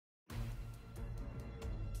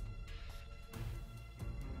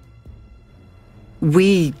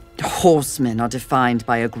We horsemen are defined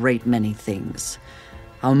by a great many things.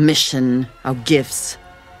 Our mission, our gifts,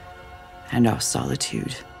 and our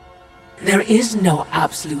solitude. There is no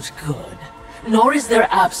absolute good, nor is there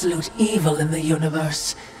absolute evil in the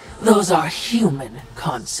universe. Those are human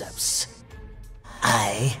concepts.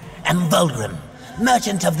 I am Vulgrim,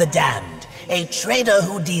 Merchant of the Damned, a trader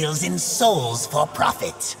who deals in souls for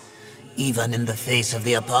profit. Even in the face of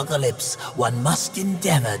the apocalypse, one must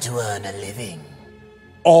endeavor to earn a living.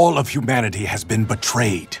 All of humanity has been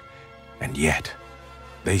betrayed, and yet,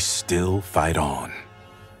 they still fight on.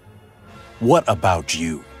 What about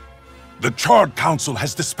you? The Charred Council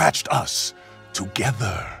has dispatched us,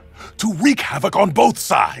 together, to wreak havoc on both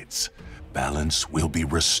sides. Balance will be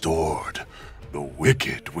restored. The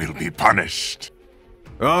wicked will be punished.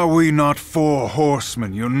 Are we not 4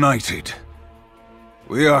 horsemen united?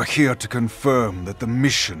 We are here to confirm that the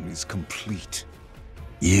mission is complete.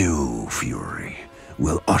 You, Fury,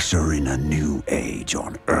 will usher in a new age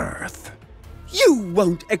on Earth. You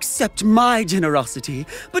won't accept my generosity,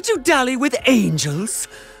 but you dally with angels?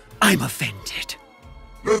 I'm offended.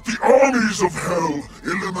 Let the armies of hell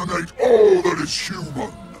eliminate all that is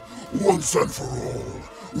human. Once and for all,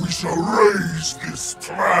 we shall raise this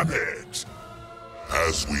planet.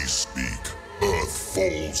 As we speak, Earth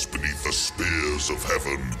falls beneath the spears of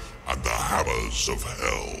heaven and the hammers of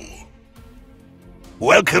hell.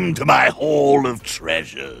 Welcome to my Hall of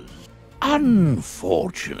Treasures.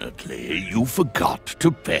 Unfortunately, you forgot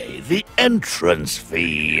to pay the entrance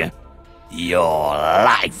fee. Your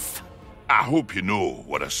life. I hope you know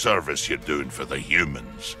what a service you're doing for the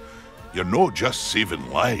humans. You're not just saving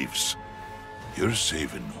lives, you're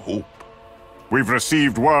saving hope. We've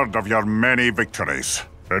received word of your many victories.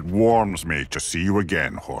 It warms me to see you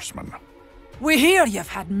again, horseman. We hear you've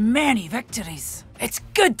had many victories. It's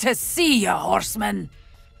good to see you, horseman.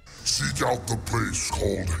 Seek out the place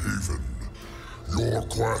called Haven. Your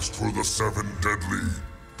quest for the 7 Deadly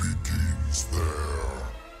begins there.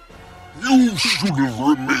 You should have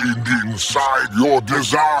remained inside your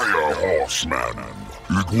desire, horseman.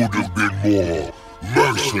 It would have been more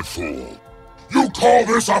merciful. You call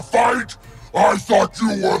this a fight? I thought you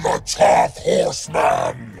were the tough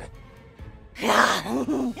horseman!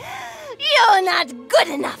 You're not good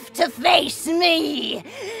enough to face me!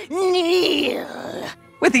 Kneel!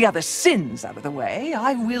 With the other sins out of the way,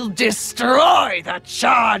 I will destroy the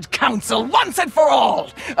Charred Council once and for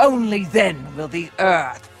all! Only then will the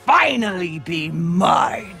Earth finally be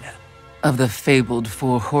mine! Of the fabled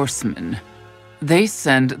 4 horsemen, they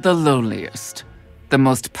send the lowliest, the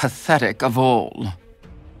most pathetic of all.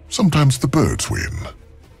 Sometimes the birds win.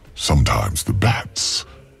 Sometimes the bats.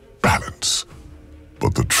 Balance.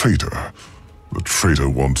 But the traitor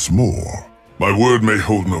wants more. My word may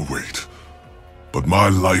hold no weight, but my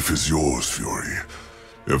life is yours, Fury.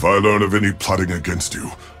 If I learn of any plotting against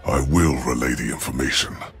you, I will relay the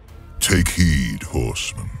information. Take heed,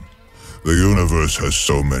 horseman. The universe has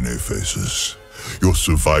so many faces. Your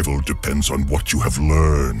survival depends on what you have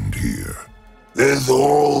learned here. There's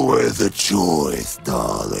always a choice,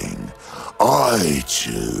 darling. I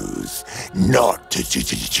choose not to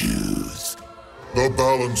choose. The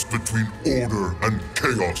balance between order and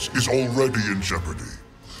chaos is already in jeopardy.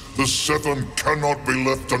 The 7 cannot be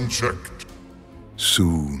left unchecked.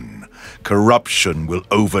 Soon, corruption will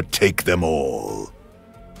overtake them all.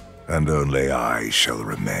 And only I shall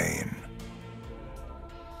remain.